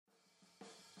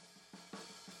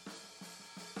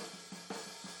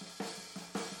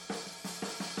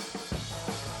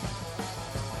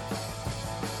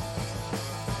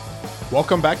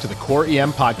Welcome back to the Core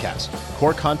EM Podcast,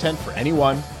 core content for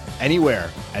anyone, anywhere,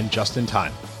 and just in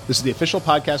time. This is the official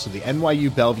podcast of the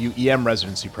NYU Bellevue EM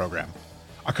Residency Program.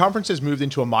 Our conference has moved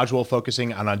into a module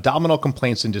focusing on abdominal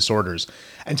complaints and disorders,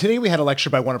 and today we had a lecture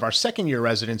by one of our second-year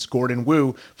residents, Gordon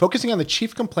Wu, focusing on the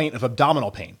chief complaint of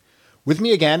abdominal pain. With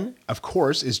me again, of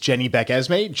course, is Jenny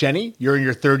Beck-Esme. Jenny, you're in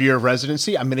your third year of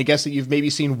residency. I'm going to guess that you've maybe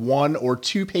seen one or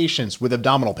two patients with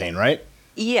abdominal pain, right?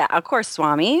 Yeah, of course,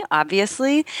 Swami,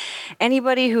 obviously.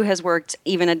 Anybody who has worked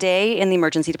even a day in the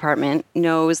emergency department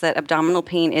knows that abdominal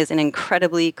pain is an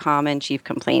incredibly common chief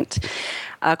complaint.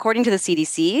 According to the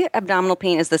CDC, abdominal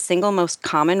pain is the single most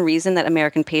common reason that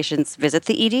American patients visit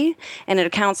the ED, and it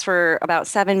accounts for about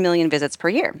 7 million visits per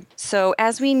year. So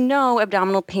as we know,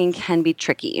 abdominal pain can be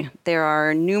tricky. There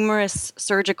are numerous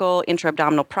surgical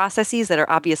intra-abdominal processes that are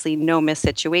obviously no-miss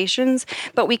situations,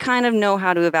 but we kind of know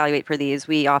how to evaluate for these.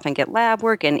 We often get lab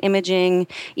work and imaging,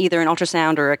 either an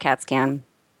ultrasound or a CAT scan.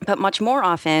 But much more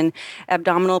often,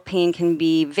 abdominal pain can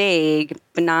be vague,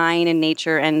 benign in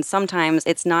nature, and sometimes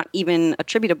it's not even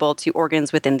attributable to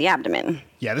organs within the abdomen.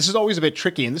 Yeah, this is always a bit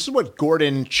tricky, and this is what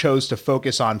Gordon chose to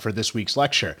focus on for this week's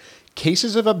lecture.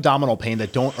 Cases of abdominal pain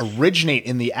that don't originate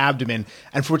in the abdomen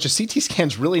and for which a CT scan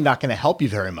is really not going to help you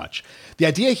very much. The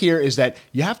idea here is that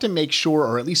you have to make sure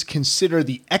or at least consider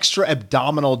the extra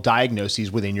abdominal diagnoses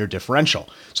within your differential.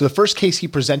 So the first case he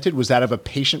presented was that of a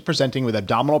patient presenting with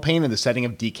abdominal pain in the setting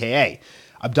of DKA.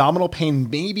 Abdominal pain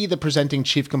may be the presenting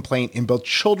chief complaint in both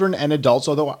children and adults,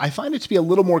 although I find it to be a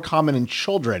little more common in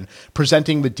children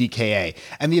presenting with DKA.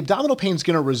 And the abdominal pain is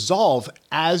going to resolve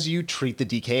as you treat the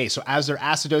DKA. So as their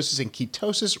acidosis and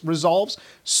ketosis resolves,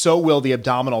 so will the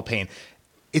abdominal pain.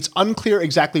 It's unclear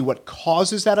exactly what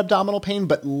causes that abdominal pain,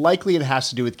 but likely it has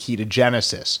to do with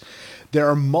ketogenesis. There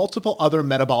are multiple other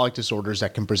metabolic disorders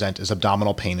that can present as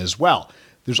abdominal pain as well.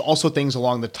 There's also things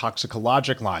along the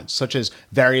toxicologic lines, such as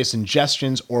various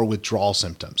ingestions or withdrawal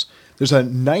symptoms. There's a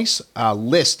nice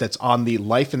list that's on the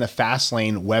Life in the Fast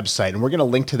Lane website, and we're going to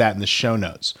link to that in the show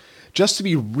notes. Just to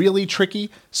be really tricky,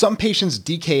 some patients'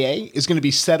 DKA is going to be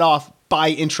set off by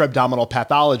intra-abdominal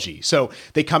pathology. So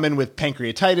they come in with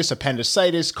pancreatitis,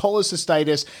 appendicitis,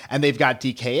 cholecystitis, and they've got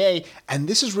DKA. And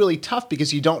this is really tough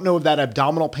because you don't know if that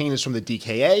abdominal pain is from the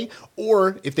DKA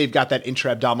or if they've got that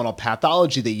intra-abdominal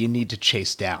pathology that you need to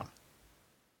chase down.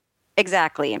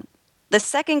 Exactly. The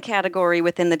second category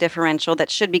within the differential that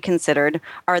should be considered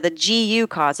are the GU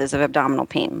causes of abdominal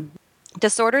pain.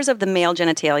 Disorders of the male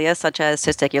genitalia, such as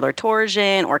testicular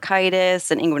torsion, orchitis,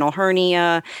 an inguinal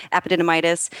hernia,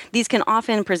 epididymitis, these can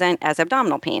often present as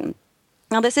abdominal pain.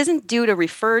 Now, this isn't due to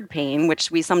referred pain,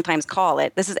 which we sometimes call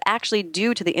it. This is actually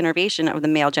due to the innervation of the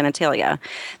male genitalia.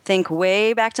 Think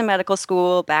way back to medical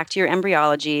school, back to your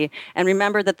embryology, and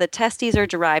remember that the testes are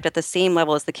derived at the same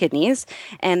level as the kidneys,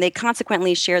 and they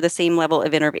consequently share the same level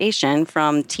of innervation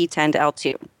from T10 to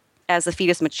L2. As the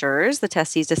fetus matures, the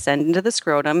testes descend into the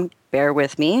scrotum, bear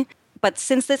with me. But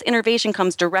since this innervation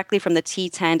comes directly from the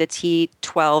T10 to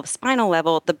T12 spinal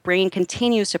level, the brain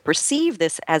continues to perceive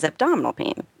this as abdominal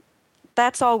pain.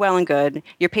 That's all well and good.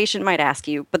 Your patient might ask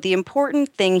you, but the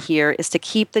important thing here is to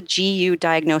keep the GU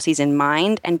diagnoses in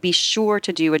mind and be sure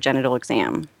to do a genital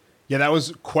exam. Yeah, that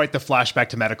was quite the flashback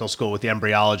to medical school with the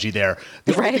embryology there.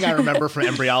 The only thing I remember from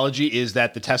embryology is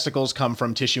that the testicles come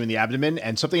from tissue in the abdomen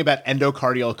and something about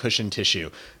endocardial cushion tissue.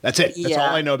 That's it. That's all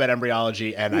I know about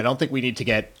embryology, and I don't think we need to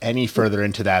get any further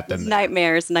into that than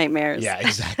nightmares. Yeah,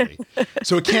 exactly.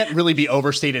 So it can't really be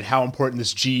overstated how important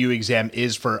this GU exam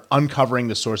is for uncovering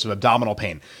the source of abdominal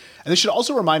pain. And this should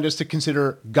also remind us to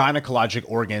consider gynecologic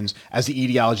organs as the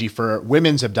etiology for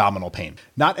women's abdominal pain.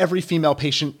 Not every female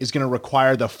patient is going to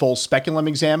require the full speculum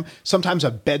exam. Sometimes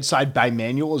a bedside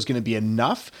bimanual is going to be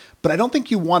enough, but I don't think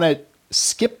you want to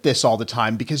skip this all the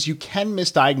time because you can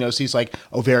miss diagnoses like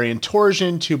ovarian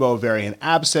torsion, tubo-ovarian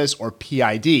abscess, or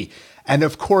PID. And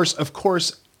of course,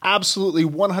 absolutely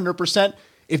 100%,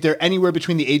 if they're anywhere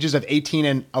between the ages of 18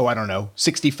 and,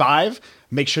 65,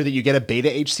 make sure that you get a beta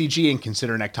HCG and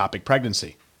consider an ectopic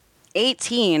pregnancy.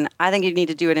 18, I think you need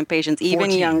to do it in patients even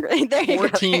 14. younger. There you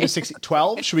 14 go. to 16,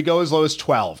 12? Should we go as low as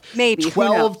 12? Maybe.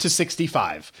 12 to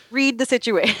 65. Read the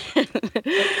situation.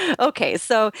 Okay,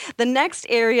 so the next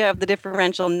area of the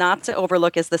differential not to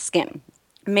overlook is the skin.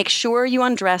 Make sure you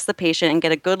undress the patient and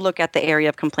get a good look at the area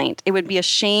of complaint. It would be a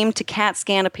shame to CAT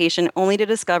scan a patient only to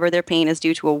discover their pain is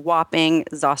due to a whopping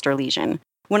zoster lesion.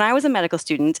 When I was a medical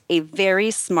student, a very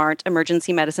smart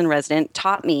emergency medicine resident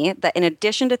taught me that in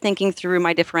addition to thinking through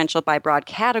my differential by broad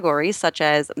categories such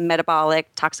as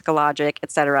metabolic, toxicologic,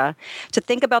 etc., to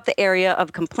think about the area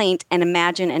of complaint and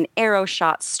imagine an arrow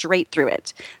shot straight through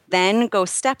it. Then go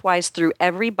stepwise through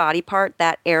every body part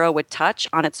that arrow would touch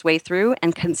on its way through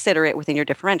and consider it within your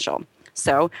differential.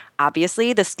 So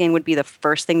obviously the skin would be the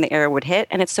first thing the arrow would hit,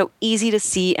 and it's so easy to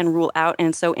see and rule out,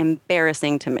 and so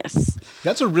embarrassing to miss.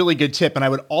 That's a really good tip, and I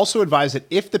would also advise that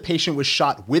if the patient was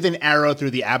shot with an arrow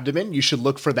through the abdomen, you should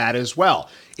look for that as well.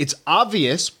 It's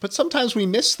obvious, but sometimes we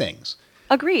miss things.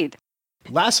 Agreed.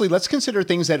 Lastly, let's consider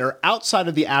things that are outside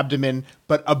of the abdomen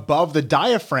but above the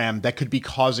diaphragm that could be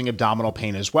causing abdominal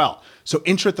pain as well. So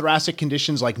intrathoracic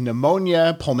conditions like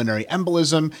pneumonia, pulmonary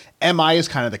embolism, MI is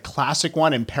kind of the classic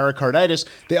one, and pericarditis,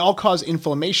 they all cause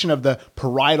inflammation of the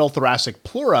parietal thoracic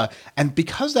pleura. And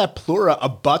because that pleura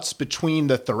abuts between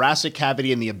the thoracic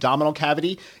cavity and the abdominal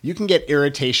cavity, you can get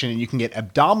irritation and you can get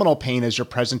abdominal pain as your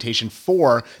presentation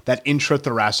for that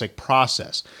intrathoracic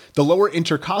process. The lower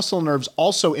intercostal nerves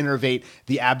also innervate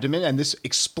the abdomen, and this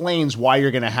explains why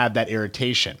you're going to have that irritation.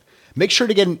 Make sure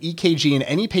to get an EKG in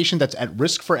any patient that's at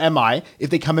risk for MI if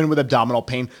they come in with abdominal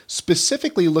pain,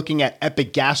 specifically looking at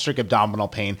epigastric abdominal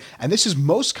pain. And this is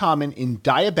most common in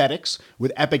diabetics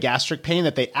with epigastric pain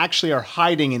that they actually are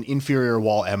hiding in inferior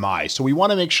wall MI. So we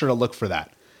want to make sure to look for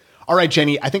that. All right,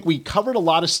 Jenny, I think we covered a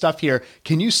lot of stuff here.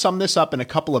 Can you sum this up in a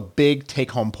couple of big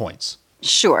take-home points?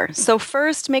 Sure. So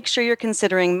first, make sure you're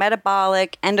considering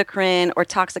metabolic, endocrine, or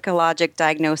toxicologic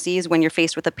diagnoses when you're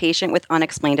faced with a patient with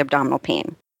unexplained abdominal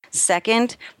pain.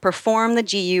 Second, perform the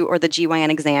GU or the GYN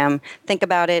exam. Think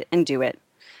about it and do it.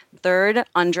 Third,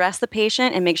 undress the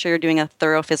patient and make sure you're doing a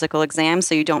thorough physical exam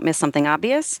so you don't miss something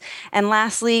obvious. And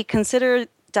lastly, consider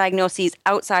diagnoses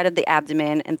outside of the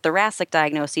abdomen and thoracic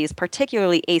diagnoses,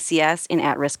 particularly ACS in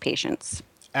at-risk patients.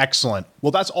 Excellent.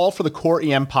 Well, that's all for the Core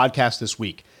EM podcast this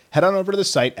week. Head on over to the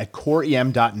site at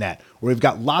coreem.net, where we've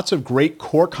got lots of great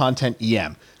core content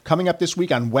EM. Coming up this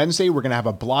week on Wednesday, we're going to have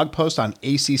a blog post on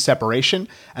AC separation,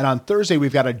 and on Thursday,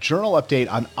 we've got a journal update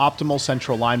on optimal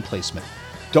central line placement.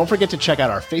 Don't forget to check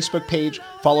out our Facebook page,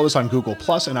 follow us on Google+,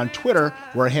 and on Twitter,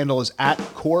 where our handle is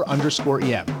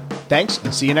 @core_EM. Thanks,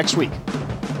 and see you next week.